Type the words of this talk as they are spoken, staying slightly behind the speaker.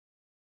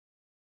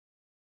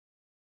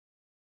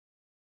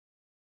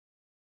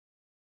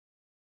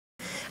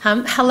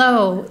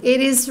Hello,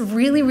 it is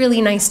really,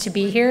 really nice to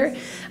be here.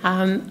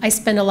 I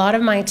spend a lot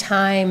of my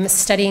time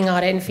studying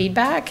audit and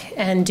feedback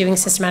and doing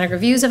systematic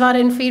reviews of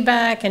audit and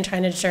feedback and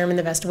trying to determine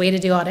the best way to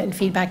do audit and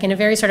feedback in a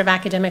very sort of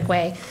academic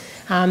way.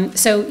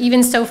 So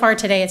even so far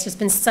today, it's just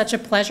been such a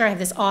pleasure. I have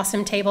this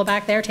awesome table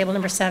back there, table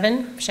number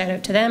 7, shout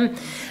out to them,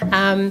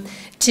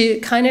 to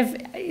kind of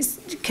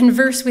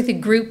converse with a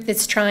group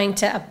that's trying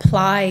to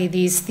apply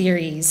these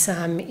theories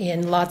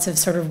in lots of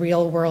sort of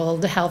real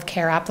world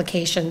healthcare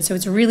applications. So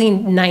it's really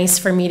nice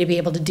for me to be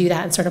able to do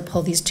that and sort of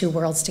pull these two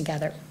worlds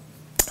together.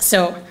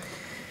 So,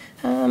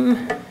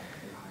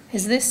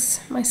 is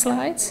this my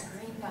slides?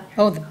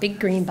 Oh, the big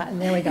green button,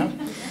 there we go.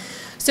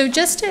 So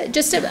just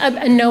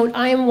a note,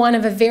 I am one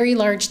of a very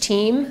large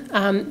team.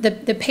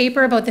 The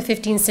paper about the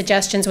 15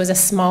 suggestions was a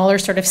smaller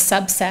sort of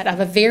subset of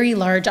a very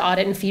large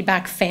audit and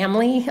feedback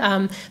family.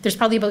 There's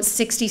probably about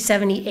 60,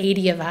 70,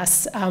 80 of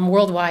us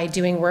worldwide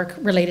doing work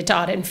related to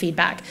audit and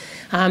feedback.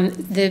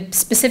 The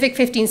specific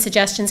 15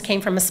 suggestions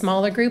came from a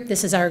smaller group.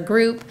 This is our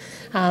group.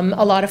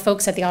 A lot of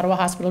folks at the Ottawa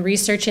Hospital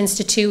Research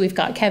Institute. We've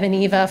got Kevin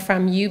Eva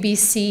from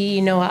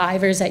UBC, Noah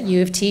Ivers at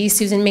U of T,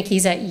 Susan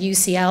Mickey's at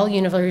UCL,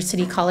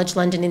 University College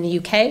London in the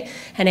UK,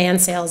 and Ann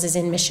Sales is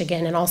in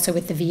Michigan and also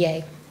with the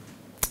VA.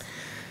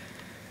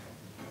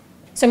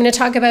 So I'm going to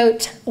talk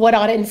about what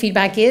audit and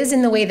feedback is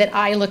in the way that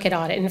I look at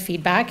audit and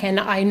feedback,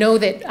 and I know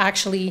that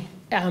actually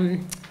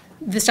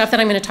the stuff that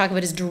I'm going to talk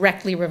about is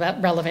directly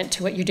relevant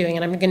to what you're doing,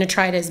 and I'm going to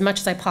try to, as much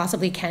as I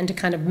possibly can, to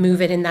kind of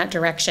move it in that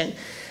direction.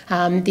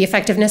 The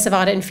effectiveness of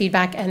audit and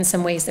feedback and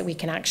some ways that we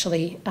can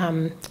actually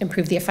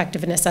improve the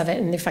effectiveness of it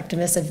and the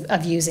effectiveness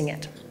of using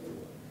it.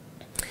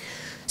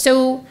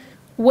 So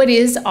what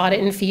is audit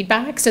and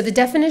feedback? So the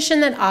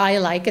definition that I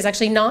like is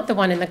actually not the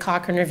one in the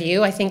Cochrane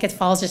Review. I think it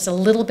falls just a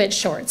little bit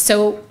short.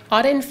 So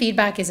audit and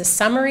feedback is a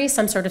summary,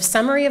 some sort of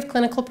summary of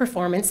clinical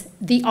performance,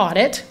 the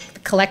audit,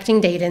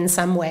 collecting data in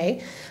some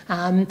way,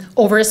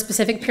 over a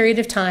specific period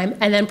of time,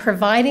 and then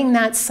providing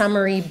that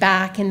summary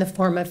back in the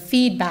form of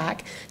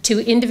feedback to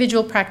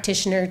individual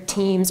practitioner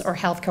teams or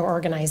healthcare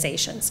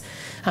organizations.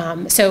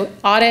 So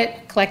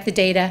audit, collect the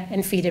data,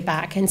 and feed it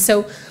back. And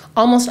so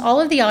almost all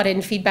of the audit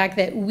and feedback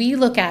that we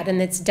look at and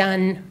that's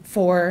done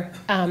for,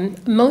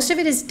 most of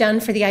it is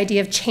done for the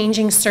idea of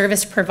changing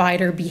service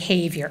provider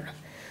behavior.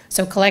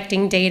 So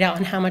collecting data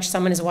on how much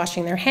someone is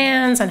washing their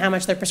hands, on how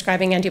much they're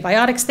prescribing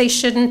antibiotics they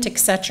shouldn't,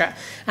 etc.,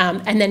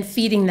 and then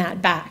feeding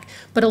that back.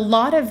 But a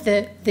lot of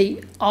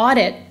the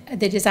audit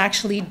that is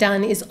actually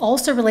done is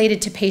also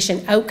related to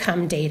patient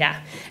outcome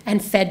data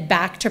and fed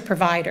back to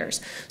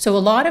providers. So a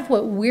lot of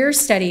what we're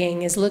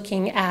studying is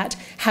looking at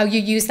how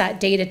you use that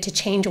data to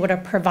change what a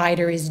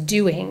provider is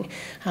doing.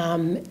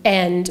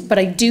 But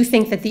I do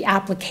think that the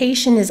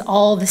application is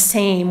all the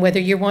same, whether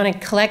you want to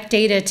collect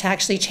data to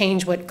actually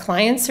change what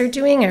clients are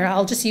doing, or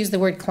I'll just use the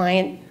word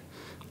client,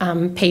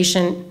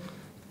 patient,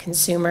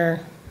 consumer,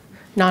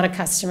 not a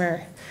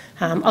customer.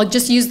 I'll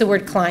just use the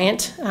word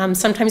client.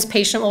 Sometimes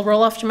patient will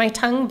roll off to my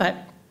tongue, but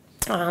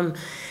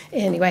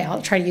anyway,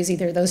 I'll try to use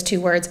either of those two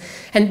words.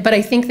 But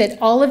I think that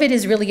all of it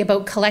is really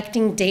about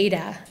collecting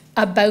data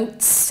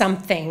about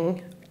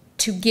something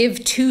to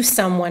give to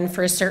someone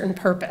for a certain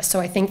purpose.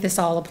 So I think this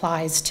all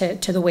applies to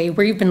the way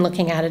we've been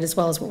looking at it as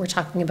well as what we're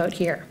talking about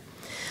here.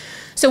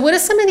 So what do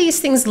some of these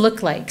things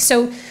look like?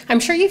 So I'm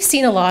sure you've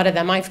seen a lot of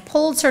them. I've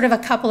pulled sort of a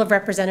couple of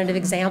representative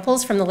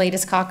examples from the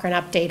latest Cochrane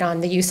update on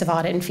the use of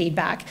audit and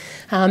feedback.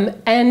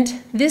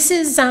 And this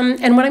is,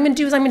 and what I'm going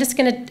to do is I'm just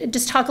going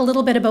to talk a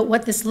little bit about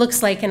what this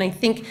looks like, and I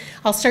think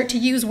I'll start to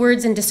use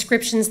words and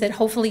descriptions that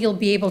hopefully you'll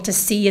be able to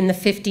see in the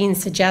 15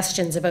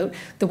 suggestions about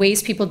the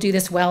ways people do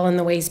this well and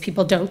the ways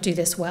people don't do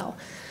this well.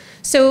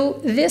 So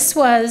this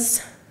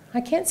was,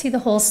 I can't see the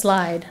whole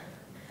slide.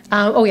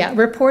 Oh yeah,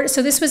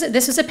 so this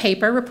was a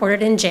paper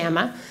reported in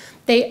JAMA.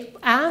 They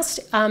asked,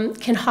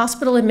 can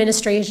hospital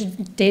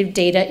administrative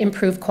data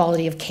improve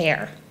quality of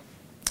care?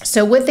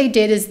 So what they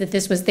did is that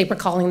they were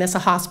calling this a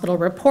hospital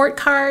report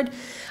card.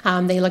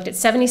 They looked at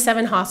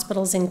 77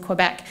 hospitals in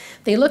Quebec.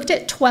 They looked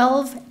at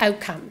 12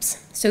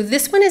 outcomes. So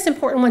this one is an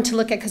important one to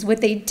look at because what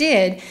they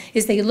did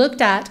is they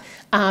looked at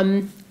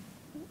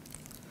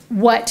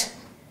what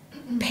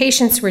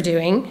patients were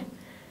doing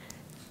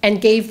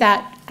and gave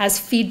that as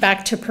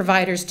feedback to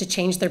providers to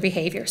change their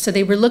behavior. So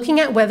they were looking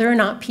at whether or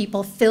not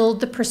people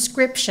filled the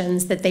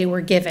prescriptions that they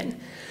were given.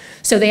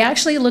 So they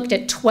actually looked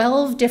at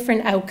 12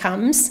 different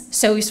outcomes.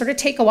 So you sort of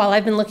take a while.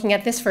 I've been looking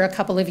at this for a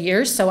couple of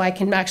years, so I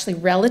can actually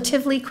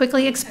relatively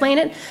quickly explain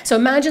it. So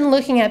imagine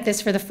looking at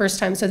this for the first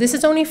time. So this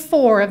is only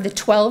 4 of the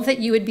 12 that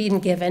you had been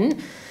given.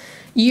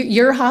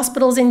 Your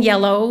hospital's in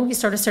yellow. You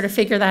sort of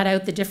figure that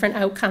out. The different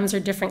outcomes are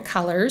different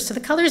colors. So the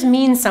colors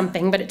mean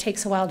something, but it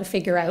takes a while to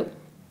figure out.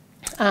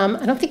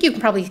 I don't think you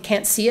probably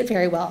can't see it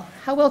very well.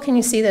 How well can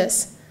you see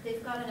this?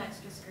 They've got an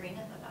extra screen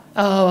at the back.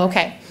 Oh,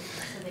 okay.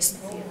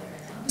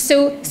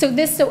 So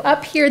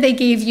up here they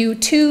gave you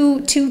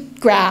two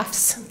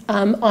graphs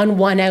on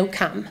one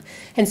outcome.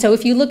 And so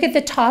if you look at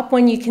the top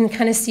one, you can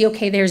kind of see,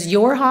 okay, there's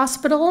your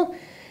hospital.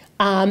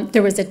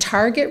 There was a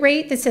target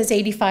rate that says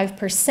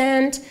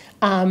 85%.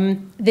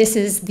 This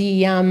is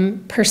the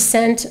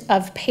percent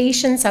of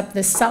patients up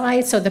the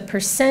side. So the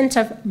percent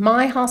of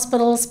my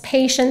hospital's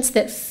patients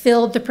that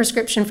filled the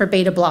prescription for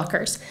beta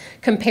blockers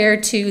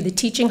compared to the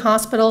teaching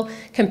hospital,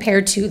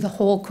 compared to the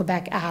whole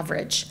Quebec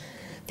average.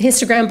 The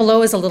histogram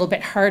below is a little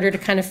bit harder to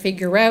kind of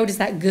figure out. Is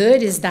that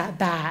good? Is that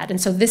bad? And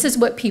so this is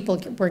what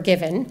people were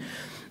given.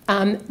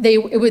 They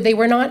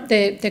were not,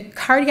 the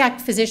cardiac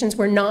physicians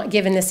were not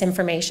given this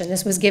information.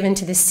 This was given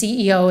to the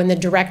CEO and the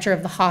director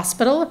of the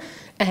hospital,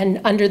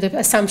 and under the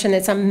assumption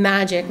that some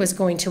magic was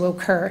going to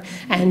occur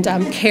and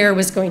care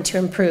was going to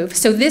improve.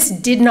 So this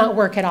did not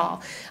work at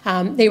all.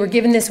 They were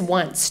given this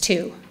once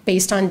too,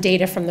 based on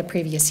data from the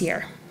previous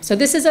year. So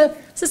this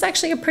is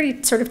actually a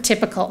pretty sort of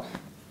typical.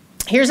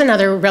 Here's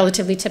another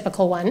relatively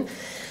typical one.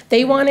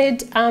 They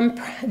wanted,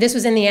 this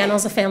was in the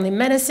Annals of Family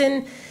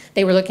Medicine.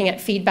 They were looking at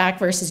feedback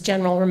versus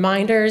general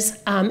reminders,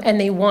 and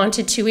they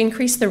wanted to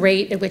increase the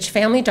rate at which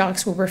family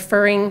docs were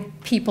referring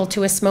people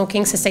to a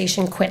smoking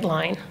cessation quit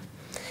line.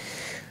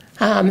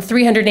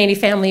 380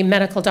 family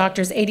medical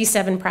doctors,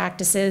 87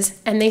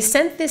 practices, and they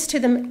sent this to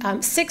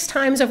them 6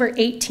 times over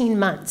 18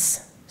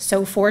 months.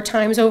 So 4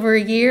 times over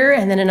a year,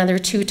 and then another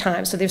 2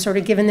 times. So they've sort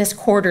of given this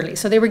quarterly.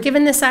 So they were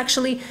given this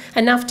actually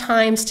enough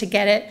times to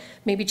get it,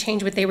 maybe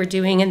change what they were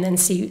doing, and then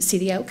see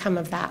the outcome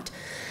of that.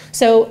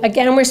 So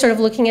again, we're sort of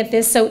looking at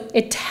this. So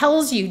it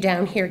tells you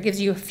down here, gives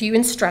you a few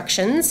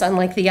instructions,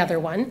 unlike the other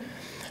one.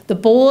 The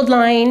bold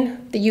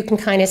line that you can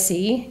kind of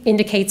see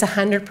indicates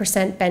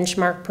 100%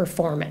 benchmark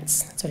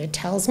performance. That's what it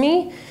tells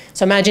me.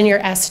 So imagine you're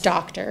S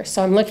doctor.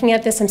 So I'm looking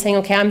at this, I'm saying,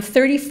 okay, I'm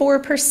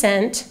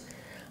 34%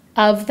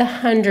 of the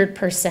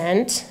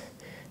 100%.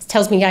 It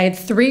tells me I had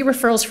 3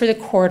 referrals for the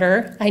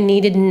quarter. I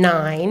needed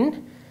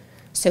 9.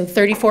 So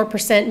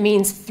 34%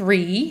 means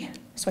 3.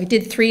 So I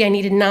did 3, I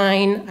needed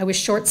 9, I was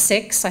short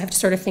 6, I have to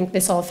sort of think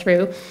this all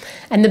through.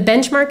 And the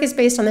benchmark is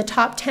based on the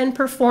top 10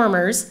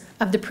 performers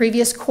of the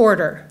previous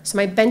quarter. So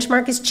my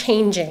benchmark is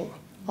changing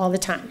all the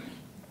time.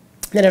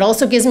 Then it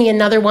also gives me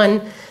another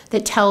one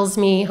that tells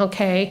me,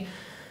 okay,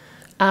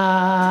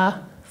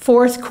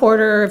 4th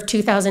quarter of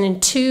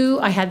 2002,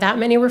 I had that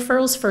many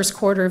referrals, 1st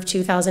quarter of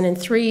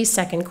 2003,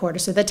 2nd quarter.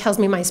 So that tells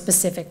me my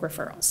specific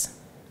referrals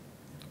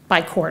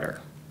by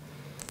quarter.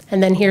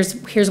 And then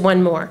here's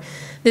one more.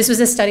 This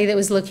was a study that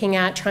was looking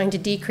at trying to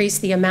decrease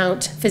the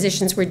amount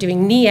physicians were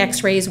doing knee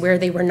x-rays where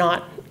they were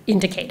not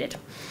indicated.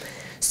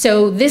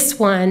 So this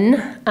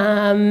one,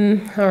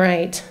 all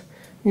right,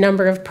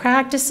 number of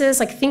practices,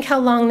 like think how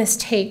long this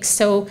takes.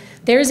 So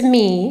there's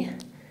me.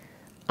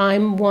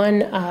 I'm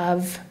one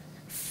of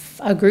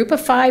a group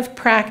of 5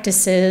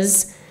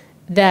 practices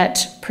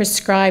that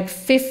prescribe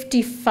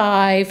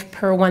 55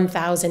 per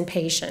 1,000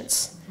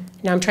 patients.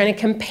 Now I'm trying to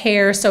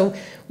compare, so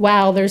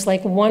wow, there's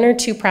like 1 or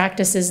 2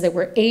 practices that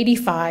were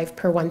 85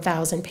 per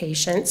 1,000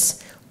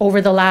 patients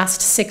over the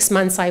last 6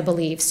 months, I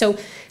believe. So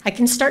I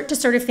can start to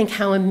sort of think,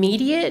 how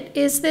immediate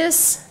is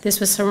this? This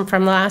was from the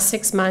last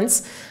 6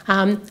 months.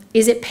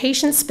 Is it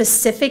patient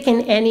specific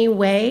in any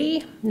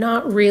way?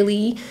 Not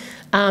really.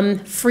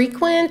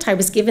 Frequent, I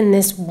was given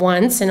this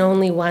once and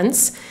only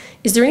once.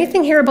 Is there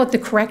anything here about the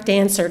correct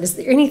answer? Does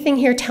there anything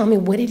here tell me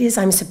what it is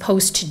I'm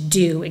supposed to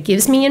do? It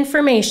gives me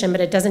information,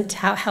 but it doesn't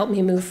help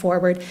me move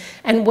forward.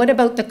 And what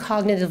about the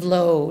cognitive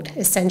load,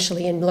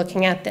 essentially, in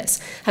looking at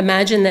this?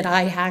 Imagine that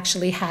I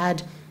actually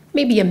had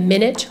maybe a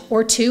minute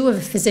or 2 of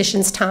a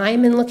physician's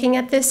time in looking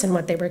at this and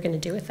what they were going to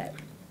do with it.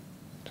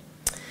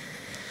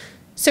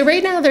 So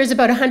right now there's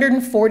about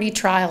 140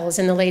 trials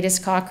in the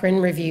latest Cochrane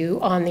review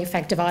on the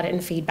effective audit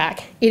and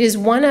feedback. It is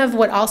one of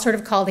what I'll sort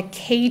of call the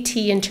KT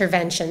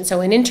intervention.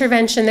 So an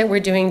intervention that we're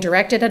doing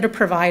directed at a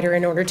provider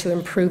in order to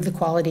improve the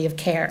quality of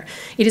care.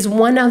 It is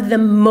one of the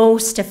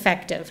most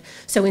effective.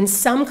 So in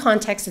some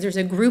contexts, there's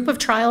a group of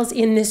trials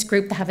in this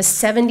group that have a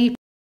 70%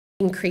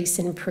 increase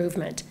in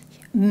improvement.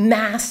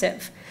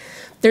 Massive.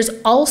 There's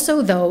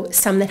also, though,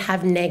 some that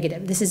have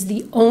negative. This is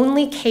the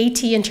only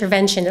KT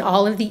intervention in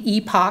all of the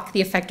EPOC,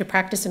 the Effective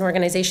Practice and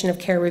Organization of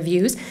Care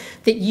reviews,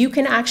 that you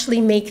can actually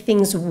make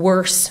things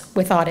worse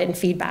with audit and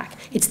feedback.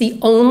 It's the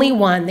only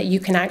one that you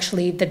can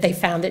actually, that they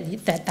found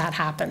that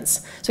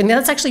happens. So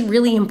that's actually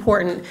really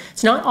important.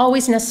 It's not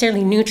always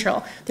necessarily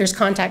neutral. There's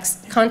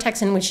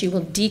contexts in which you will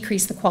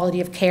decrease the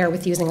quality of care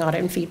with using audit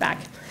and feedback.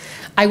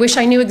 I wish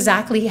I knew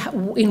exactly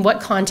in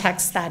what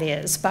context that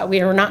is, but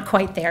we are not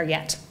quite there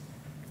yet.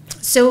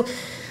 So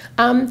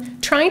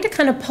trying to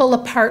kind of pull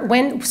apart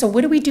so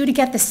what do we do to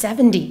get the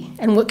 70?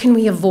 And what can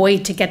we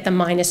avoid to get the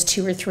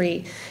 -2 or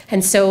 3?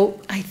 And so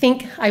I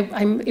think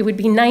it would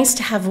be nice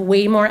to have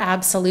way more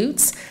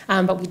absolutes,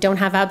 but we don't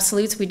have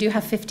absolutes. We do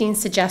have 15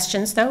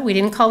 suggestions, though. We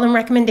didn't call them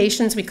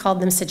recommendations, we called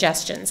them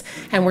suggestions.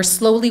 And we're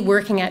slowly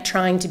working at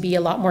trying to be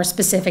a lot more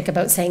specific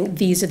about saying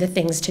these are the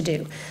things to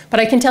do. But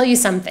I can tell you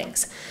some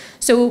things.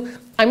 So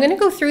I'm going to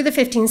go through the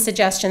 15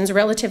 suggestions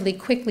relatively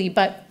quickly,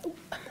 but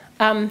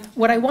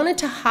what I wanted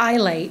to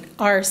highlight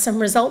are some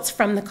results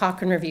from the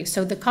Colquhoun review.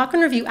 So the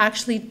Colquhoun review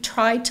actually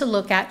tried to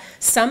look at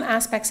some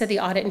aspects of the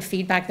audit and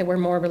feedback that were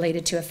more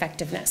related to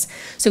effectiveness.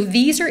 So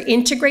these are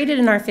integrated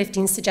in our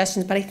 15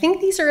 suggestions, but I think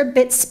these are a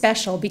bit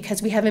special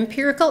because we have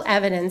empirical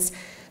evidence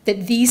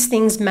that these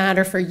things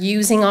matter for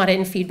using audit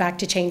and feedback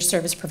to change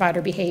service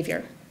provider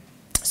behavior.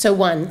 So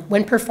 1,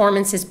 when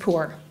performance is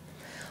poor.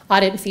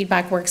 Audit and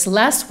feedback works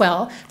less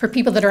well for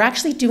people that are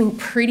actually doing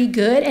pretty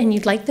good and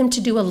you'd like them to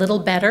do a little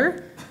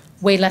better.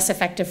 Way less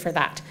effective for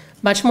that.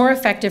 Much more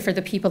effective for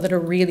the people that are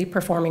really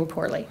performing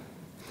poorly.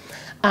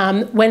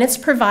 When it's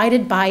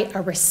provided by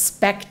a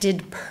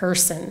respected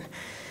person.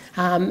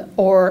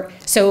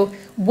 So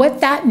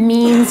what that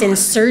means in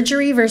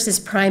surgery versus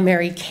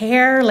primary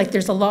care, like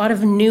there's a lot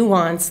of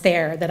nuance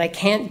there that I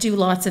can't do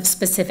lots of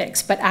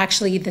specifics, but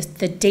actually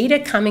the data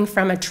coming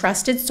from a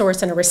trusted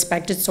source and a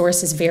respected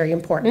source is very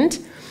important.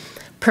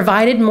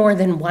 Provided more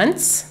than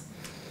once,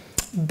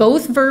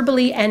 both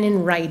verbally and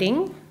in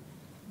writing,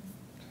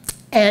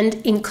 and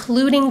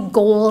including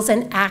goals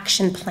and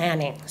action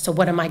planning. So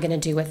what am I going to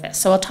do with this?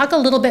 So I'll talk a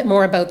little bit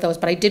more about those,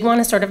 but I did want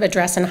to sort of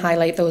address and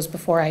highlight those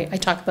before I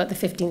talk about the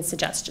 15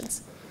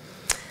 suggestions.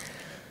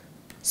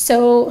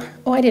 So,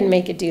 oh, I didn't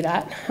make it do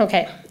that.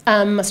 Okay,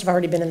 must have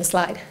already been in the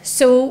slide.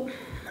 So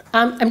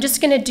I'm just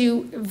going to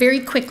do very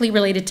quickly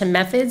related to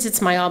methods.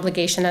 It's my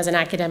obligation as an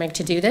academic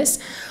to do this.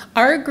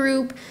 Our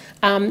group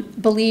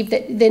believed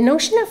that the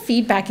notion of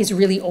feedback is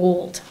really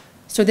old.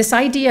 So this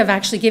idea of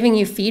actually giving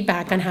you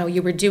feedback on how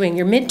you were doing,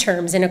 your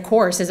midterms in a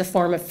course is a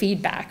form of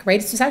feedback, right?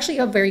 It's actually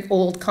a very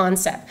old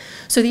concept.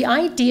 So the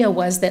idea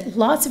was that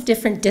lots of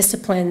different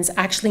disciplines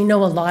actually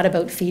know a lot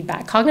about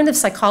feedback. Cognitive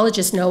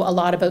psychologists know a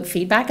lot about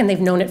feedback and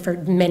they've known it for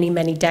many,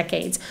 many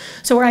decades.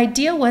 So our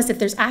idea was that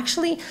there's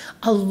actually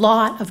a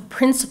lot of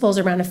principles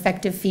around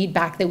effective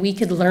feedback that we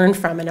could learn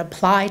from and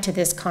apply to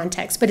this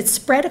context, but it's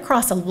spread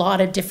across a lot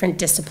of different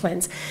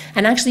disciplines.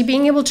 And actually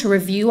being able to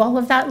review all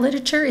of that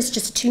literature is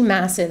just too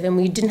massive,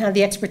 and we didn't have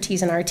the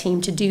expertise in our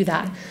team to do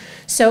that.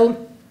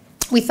 So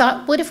we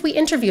thought, what if we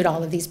interviewed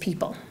all of these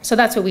people? So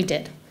that's what we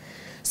did.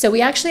 So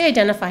we actually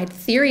identified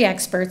theory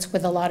experts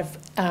with a lot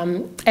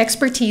of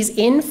expertise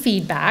in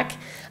feedback.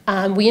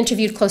 We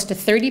interviewed close to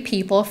 30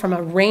 people from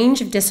a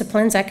range of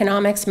disciplines: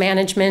 economics,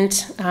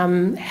 management,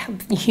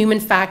 human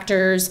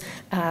factors,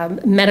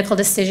 medical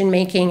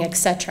decision-making,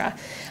 etc.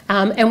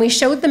 And we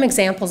showed them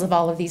examples of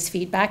all of these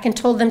feedback and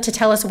told them to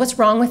tell us what's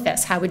wrong with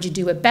this, how would you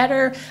do it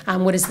better,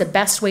 what is the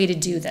best way to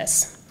do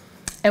this.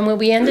 And what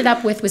we ended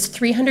up with was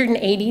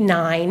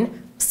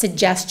 389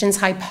 suggestions,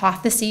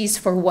 hypotheses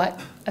for what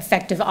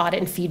effective audit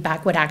and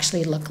feedback would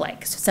actually look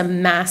like. So it's a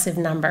massive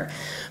number.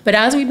 But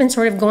as we've been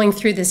sort of going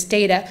through this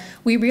data,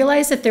 we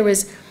realized that there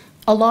was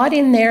a lot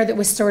in there that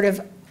was sort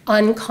of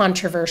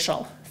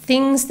uncontroversial.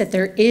 Things that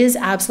there is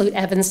absolute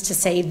evidence to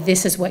say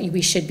this is what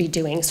we should be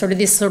doing, sort of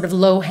this sort of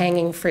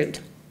low-hanging fruit.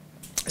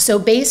 So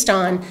based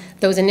on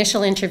those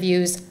initial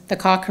interviews, the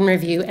Colquhoun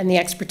review, and the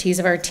expertise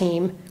of our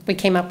team, we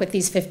came up with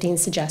these 15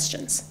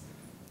 suggestions.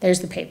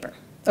 There's the paper.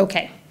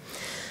 Okay.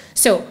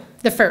 So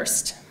the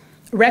first,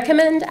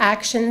 recommend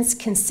actions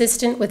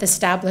consistent with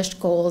established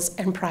goals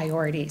and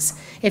priorities.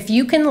 If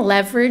you can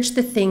leverage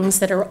the things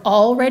that are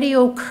already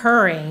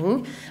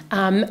occurring,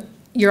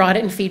 your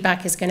audit and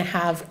feedback is going to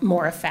have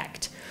more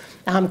effect.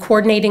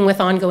 Coordinating with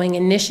ongoing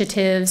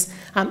initiatives,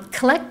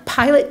 collect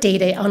pilot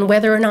data on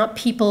whether or not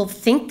people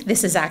think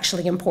this is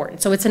actually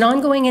important. So it's an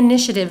ongoing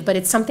initiative, but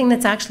it's something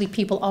that's actually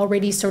people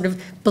already sort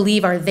of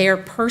believe are their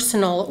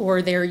personal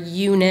or their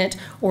unit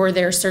or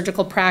their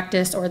surgical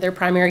practice or their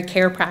primary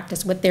care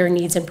practice, what their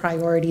needs and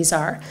priorities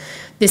are.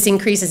 This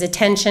increases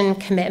attention,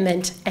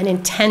 commitment, and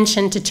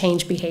intention to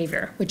change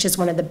behavior, which is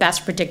one of the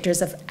best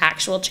predictors of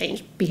actual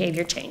change,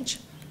 behavior change.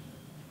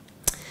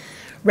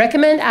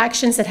 Recommend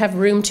actions that have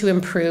room to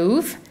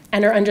improve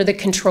and are under the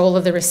control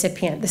of the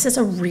recipient. This is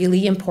a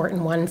really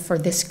important one for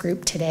this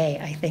group today,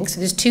 I think. So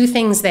there's two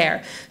things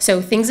there.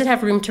 So things that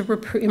have room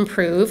to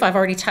improve, I've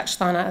already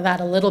touched on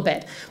that a little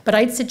bit, but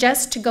I'd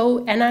suggest to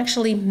go and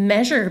actually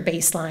measure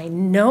baseline,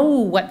 know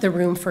what the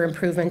room for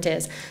improvement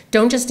is.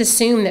 Don't just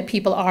assume that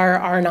people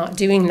are not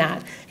doing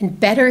that. And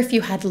better if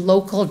you had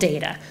local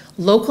data.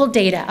 Local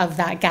data of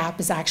that gap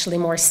is actually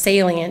more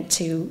salient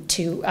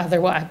to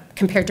other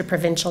compared to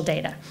provincial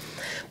data.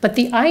 But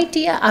the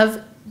idea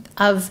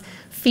of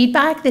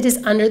feedback that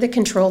is under the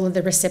control of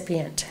the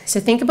recipient. So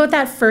think about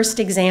that first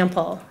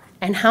example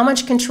and how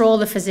much control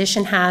the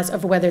physician has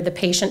over whether the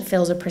patient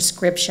fills a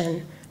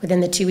prescription within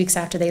the 2 weeks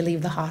after they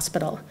leave the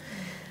hospital.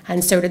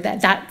 And so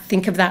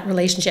think of that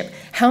relationship.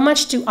 How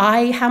much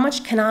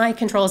can I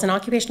control as an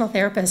occupational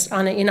therapist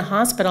in a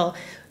hospital,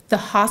 the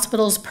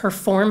hospital's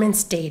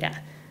performance data,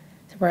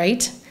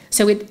 right?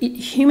 So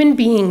human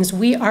beings,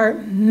 we are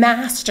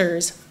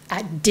masters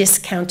at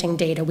discounting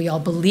data. We all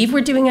believe we're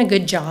doing a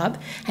good job,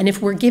 and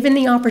if we're given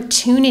the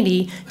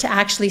opportunity to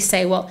actually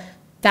say, well,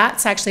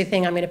 that's actually a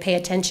thing I'm going to pay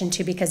attention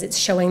to because it's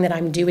showing that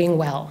I'm doing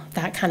well,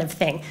 that kind of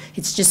thing.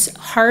 It's just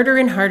harder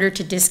and harder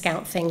to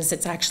discount things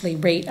that's actually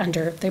right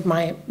under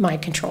my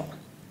control.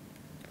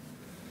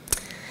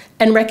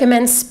 and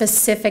recommend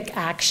specific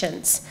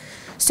actions.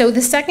 So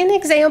the second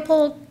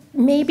example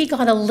maybe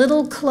got a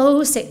little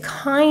close. It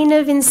kind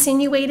of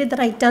insinuated that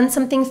I'd done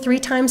something 3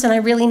 times and I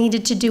really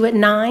needed to do it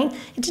 9.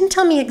 It didn't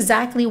tell me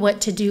exactly what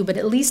to do, but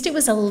at least it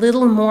was a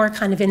little more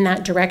kind of in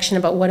that direction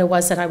about what it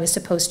was that I was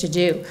supposed to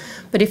do.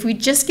 But if we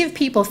just give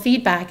people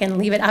feedback and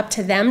leave it up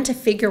to them to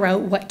figure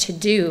out what to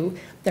do,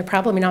 they're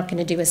probably not going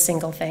to do a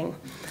single thing.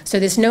 So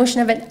this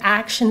notion of an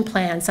action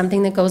plan,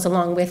 something that goes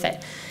along with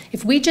it.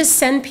 If we just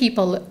send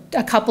people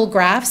a couple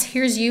graphs,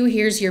 here's you,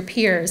 here's your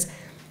peers,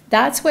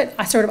 that's what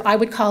I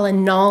would call a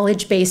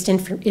knowledge-based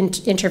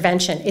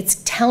intervention. It's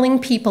telling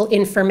people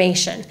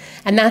information,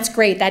 and that's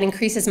great. That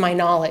increases my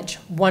knowledge.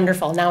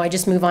 Wonderful. Now I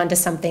just move on to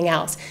something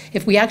else.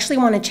 If we actually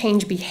want to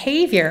change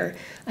behavior,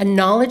 a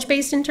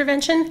knowledge-based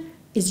intervention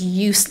is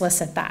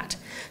useless at that.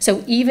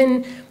 So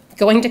even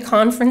going to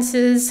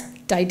conferences,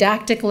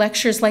 didactic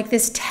lectures like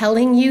this,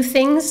 telling you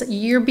things,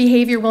 your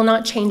behavior will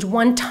not change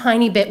one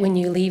tiny bit when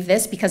you leave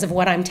this because of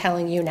what I'm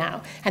telling you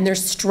now. And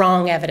there's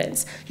strong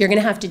evidence. You're going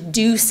to have to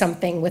do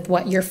something with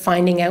what you're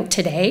finding out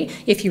today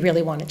if you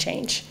really want to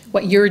change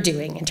what you're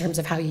doing in terms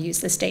of how you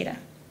use this data.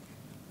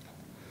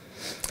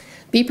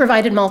 Be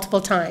provided multiple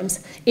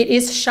times. It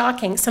is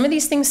shocking. Some of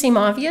these things seem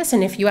obvious,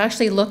 and if you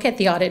actually look at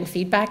the audit and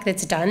feedback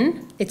that's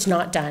done, it's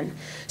not done.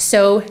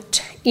 So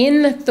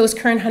in those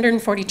current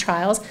 140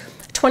 trials,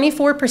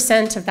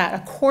 24% of that,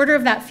 a quarter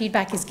of that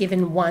feedback is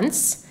given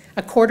once.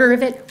 A quarter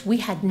of it, we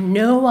had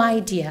no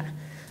idea.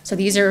 So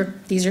these are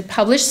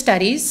published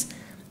studies,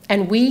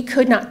 and we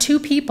could not, 2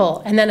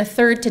 people, and then a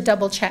third to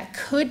double check,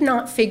 could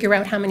not figure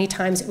out how many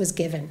times it was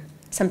given.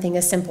 Something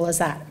as simple as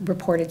that,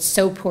 reported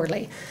so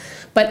poorly.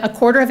 But a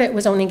quarter of it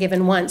was only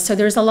given once. So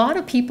there's a lot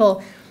of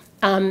people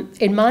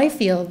in my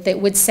field that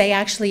would say,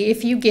 actually,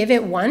 if you give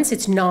it once,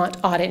 it's not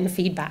audit and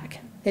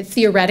feedback. That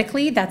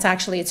theoretically, that's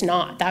actually, it's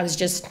not. That was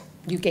just,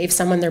 you gave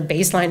someone their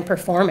baseline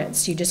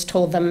performance. You just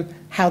told them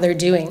how they're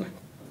doing.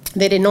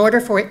 That in order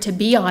for it to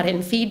be audit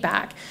and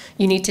feedback,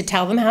 you need to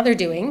tell them how they're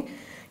doing,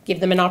 give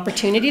them an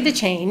opportunity to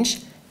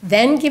change,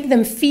 then give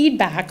them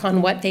feedback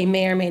on what they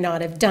may or may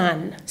not have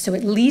done. So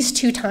at least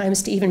 2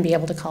 times to even be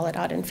able to call it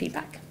audit and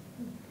feedback.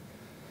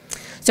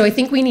 So I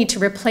think we need to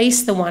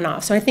replace the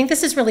one-off. So I think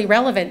this is really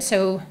relevant.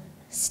 So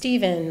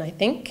Stephen, I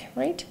think,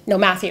 right? No,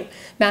 Matthew.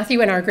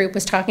 Matthew in our group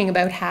was talking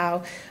about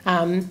how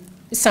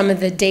some of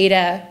the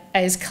data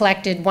is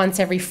collected once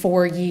every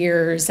 4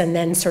 years and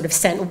then sort of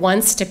sent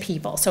once to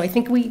people. So I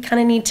think we kind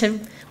of need to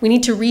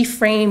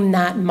reframe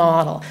that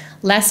model.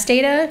 Less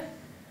data,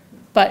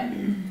 but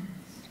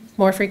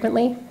more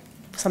frequently,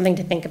 something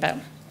to think about.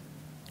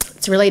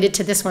 It's related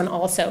to this one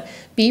also.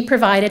 Be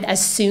provided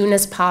as soon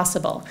as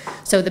possible.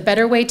 So the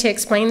better way to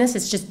explain this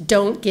is just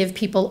don't give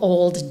people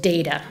old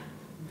data.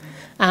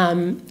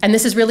 And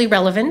this is really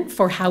relevant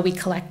for how we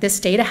collect this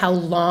data, how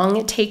long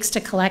it takes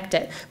to collect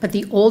it. But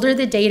the older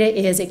the data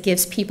is, it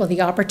gives people the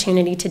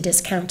opportunity to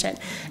discount it.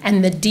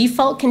 And the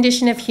default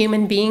condition of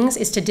human beings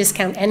is to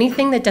discount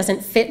anything that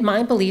doesn't fit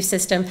my belief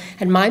system.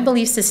 And my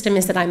belief system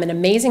is that I'm an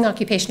amazing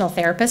occupational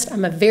therapist.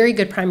 I'm a very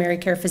good primary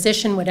care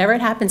physician, whatever it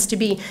happens to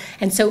be.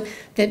 And so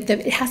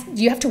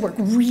you have to work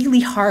really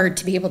hard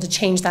to be able to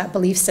change that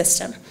belief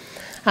system.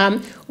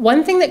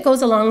 One thing that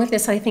goes along with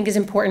this I think is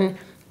important.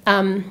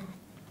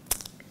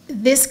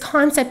 This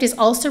concept is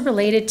also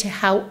related to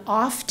how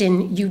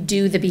often you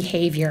do the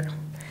behavior.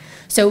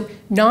 So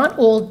not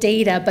old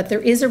data, but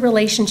there is a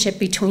relationship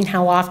between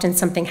how often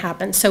something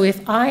happens. So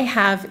if I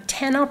have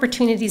 10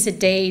 opportunities a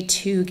day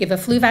to give a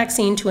flu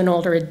vaccine to an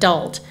older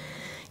adult,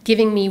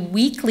 giving me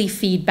weekly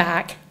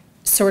feedback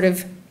sort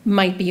of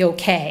might be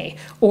okay.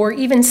 Or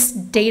even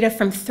data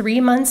from 3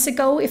 months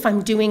ago, if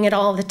I'm doing it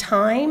all the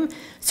time,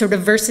 sort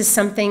of versus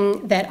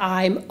something that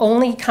I'm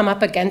only come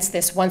up against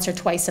this once or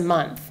twice a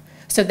month.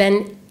 So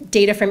then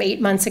data from 8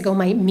 months ago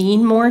might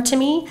mean more to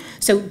me.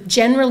 So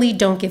generally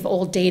don't give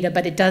old data,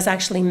 but it does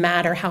actually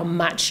matter how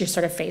much you're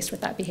sort of faced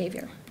with that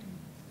behavior.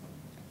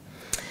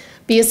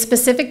 Be as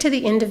specific to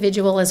the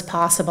individual as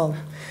possible.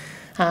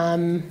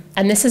 And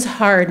this is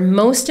hard.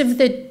 Most of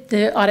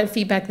the audit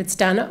feedback that's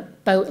done,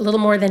 about a little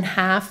more than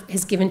half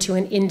is given to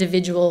an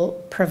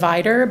individual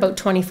provider, about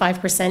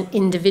 25%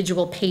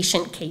 individual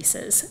patient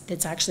cases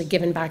that's actually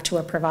given back to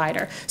a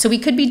provider. So we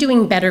could be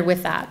doing better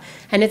with that.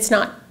 And it's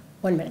not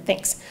 1 minute,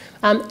 thanks.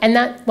 And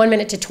that 1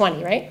 minute to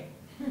 20, right?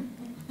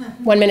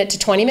 1 minute to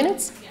 20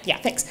 minutes? Yeah,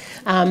 thanks.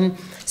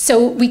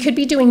 So we could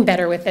be doing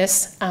better with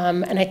this,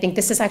 and I think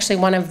this is actually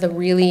one of the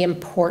really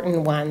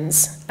important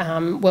ones.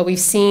 What we've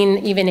seen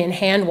even in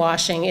hand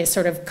washing is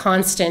sort of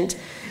constant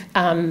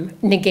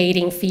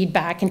negating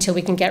feedback until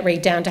we can get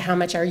right down to how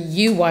much are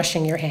you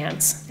washing your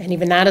hands. And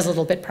even that is a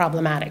little bit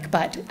problematic,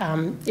 but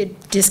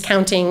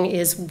discounting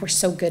is, we're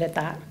so good at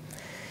that.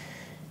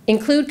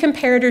 Include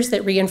comparators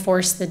that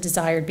reinforce the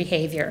desired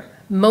behavior.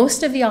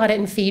 Most of the audit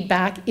and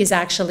feedback is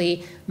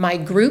actually my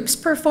group's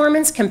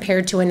performance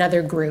compared to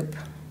another group.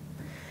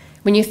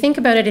 When you think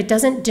about it, it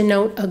doesn't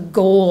denote a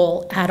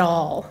goal at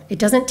all. It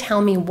doesn't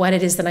tell me what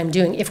it is that I'm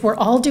doing. If we're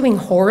all doing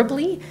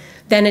horribly,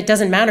 then it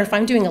doesn't matter. If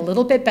I'm doing a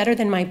little bit better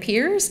than my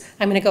peers,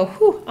 I'm going to go,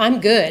 whew,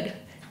 I'm good.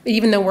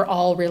 even though we're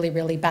all really,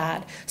 really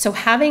bad. So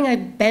having a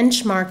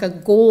benchmark, a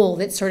goal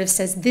that sort of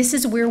says, this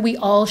is where we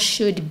all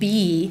should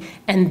be,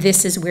 and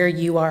this is where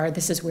you are,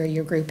 this is where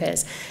your group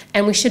is.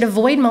 And we should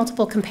avoid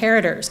multiple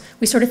comparators.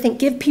 We sort of think,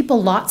 give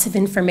people lots of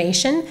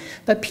information,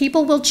 but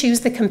people will choose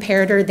the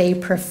comparator they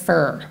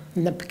prefer.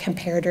 And the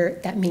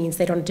comparator that means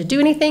they don't have to do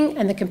anything,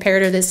 and the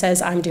comparator that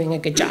says, I'm doing a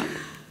good job.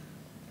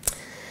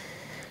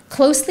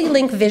 Closely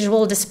link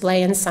visual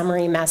display and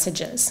summary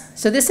messages.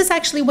 So this is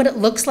actually what it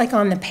looks like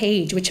on the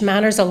page, which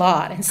matters a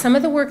lot. And some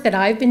of the work that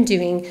I've been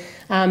doing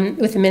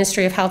with the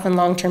Ministry of Health and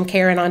Long-Term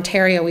Care in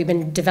Ontario, we've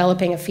been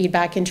developing a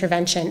feedback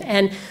intervention.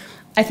 And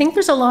I think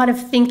there's a lot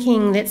of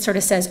thinking that sort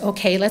of says,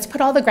 okay, let's put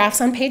all the graphs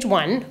on page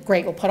 1.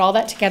 Great, we'll put all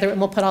that together and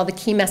we'll put all the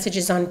key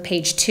messages on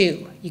page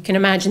 2. You can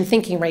imagine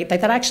thinking, right, like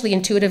that actually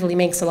intuitively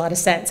makes a lot of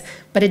sense,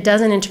 but it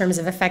doesn't in terms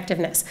of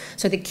effectiveness.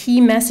 So the key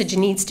message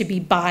needs to be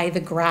by the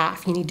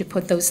graph. You need to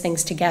put those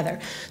things together.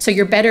 So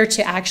you're better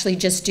to actually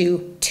just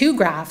do 2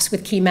 graphs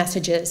with key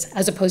messages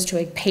as opposed to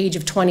a page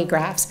of 20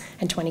 graphs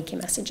and 20 key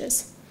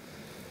messages.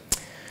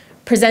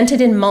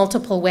 Presented in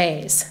multiple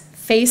ways.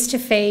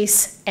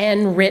 Face-to-face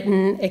and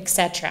written,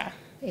 etc.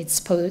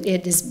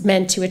 It is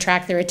meant to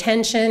attract their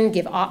attention,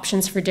 give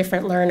options for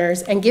different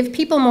learners, and give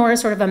people more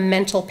sort of a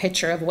mental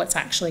picture of what's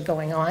actually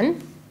going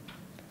on.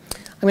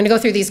 I'm going to go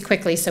through these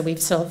quickly so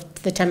we've still have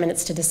the 10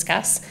 minutes to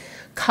discuss.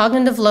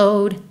 Cognitive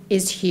load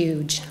is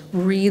huge,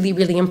 really,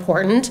 really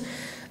important.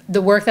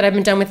 The work that I've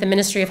been done with the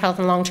Ministry of Health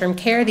and Long-Term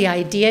Care, the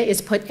idea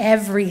is put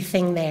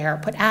everything there,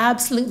 put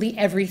absolutely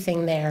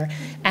everything there.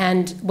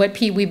 And what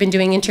we've been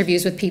doing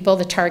interviews with people,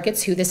 the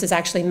targets, who this is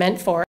actually meant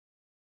for,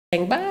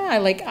 saying, bah,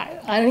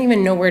 I don't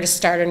even know where to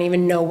start, I don't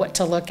even know what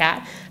to look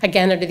at.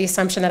 Again, under the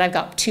assumption that I've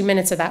got 2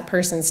 minutes of that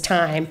person's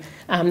time,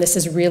 this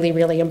is really,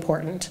 really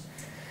important.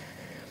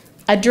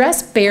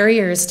 Address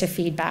barriers to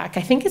feedback.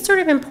 I think it's sort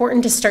of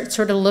important to start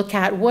sort of look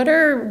at what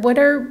are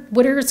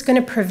going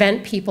to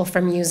prevent people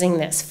from using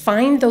this.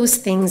 Find those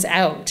things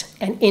out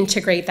and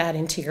integrate that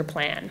into your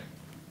plan.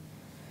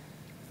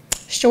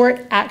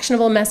 Short,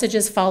 actionable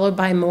messages followed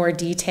by more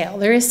detail.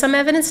 There is some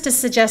evidence to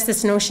suggest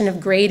this notion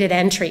of graded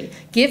entry.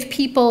 Give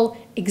people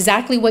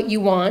exactly what you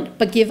want,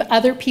 but give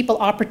other people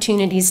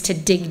opportunities to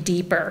dig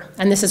deeper.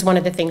 And this is one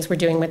of the things we're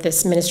doing with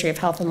this Ministry of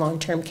Health and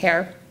Long-Term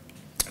Care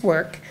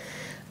work.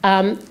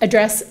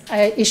 Address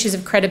issues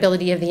of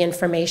credibility of the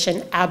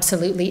information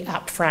absolutely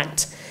up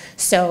front.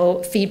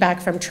 So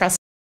feedback from trusted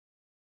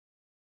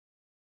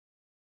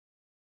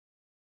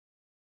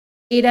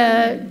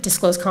data,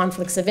 disclose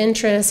conflicts of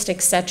interest,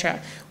 etc.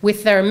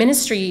 With our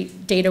ministry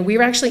data, we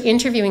were actually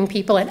interviewing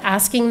people and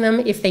asking them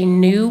if they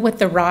knew what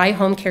the RI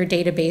home care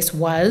database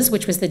was,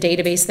 which was the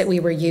database that we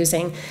were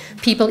using.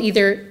 People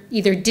either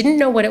didn't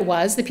know what it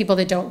was, the people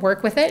that don't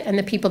work with it, and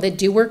the people that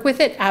do work with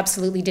it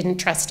absolutely didn't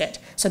trust it.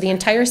 So the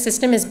entire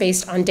system is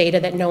based on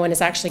data that no one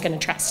is actually going to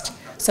trust.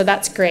 So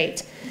that's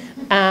great.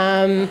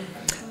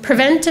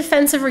 Prevent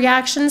defensive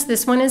reactions.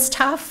 This one is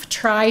tough.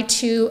 Try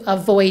to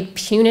avoid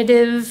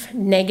punitive,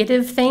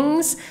 negative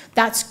things.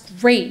 That's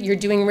great. You're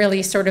doing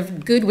really sort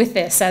of good with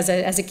this as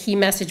a key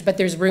message, but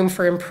there's room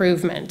for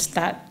improvement,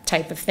 that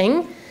type of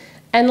thing.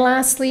 And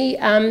lastly,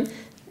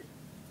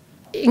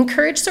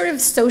 encourage sort of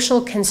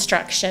social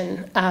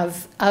construction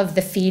of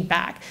the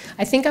feedback.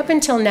 I think up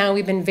until now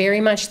we've been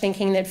very much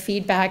thinking that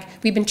feedback,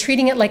 we've been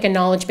treating it like a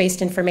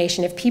knowledge-based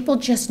information. If people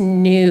just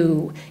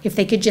knew, if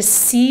they could just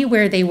see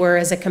where they were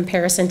as a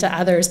comparison to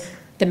others,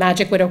 the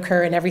magic would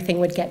occur and everything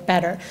would get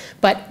better.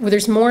 But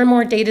there's more and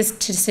more data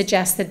to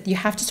suggest that you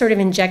have to sort of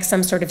inject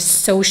some sort of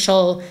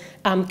social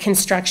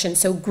construction.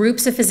 So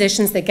groups of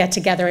physicians that get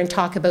together and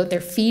talk about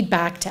their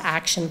feedback to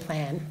action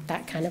plan,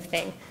 that kind of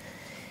thing.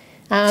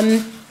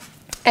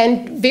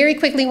 And very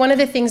quickly, one of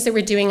the things that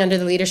we're doing under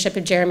the leadership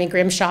of Jeremy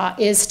Grimshaw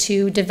is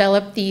to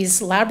develop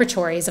these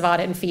laboratories of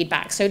audit and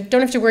feedback. So don't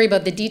have to worry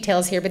about the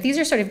details here, but these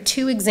are sort of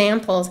 2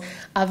 examples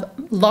of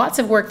lots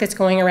of work that's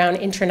going around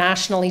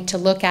internationally to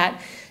look at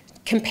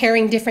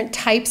comparing different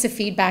types of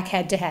feedback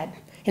head to head.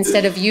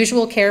 Instead of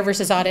usual care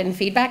versus audit and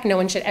feedback, no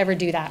one should ever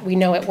do that. We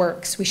know it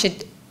works. We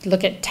should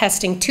look at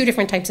testing 2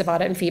 different types of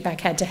audit and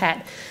feedback head to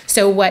head.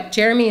 So what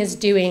Jeremy is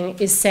doing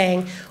is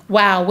saying,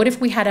 wow, what if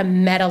we had a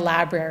meta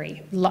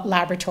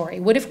laboratory?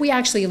 What if we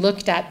actually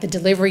looked at the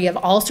delivery of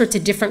all sorts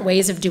of different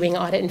ways of doing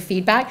audit and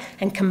feedback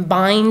and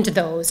combined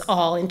those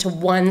all into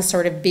one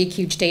sort of big,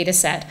 huge data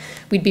set?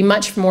 We'd be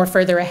much more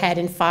further ahead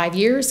in 5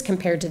 years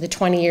compared to the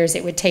 20 years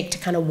it would take to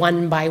kind of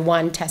one by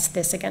one test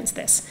this against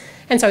this.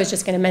 And so I was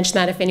just going to mention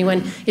that if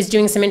anyone is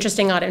doing some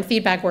interesting audit and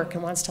feedback work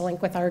and wants to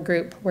link with our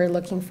group, we're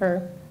looking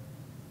for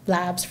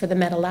labs for the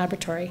meta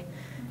laboratory,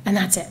 and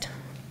that's it.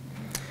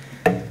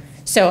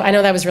 So I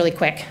know that was really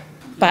quick,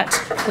 but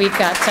we've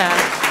got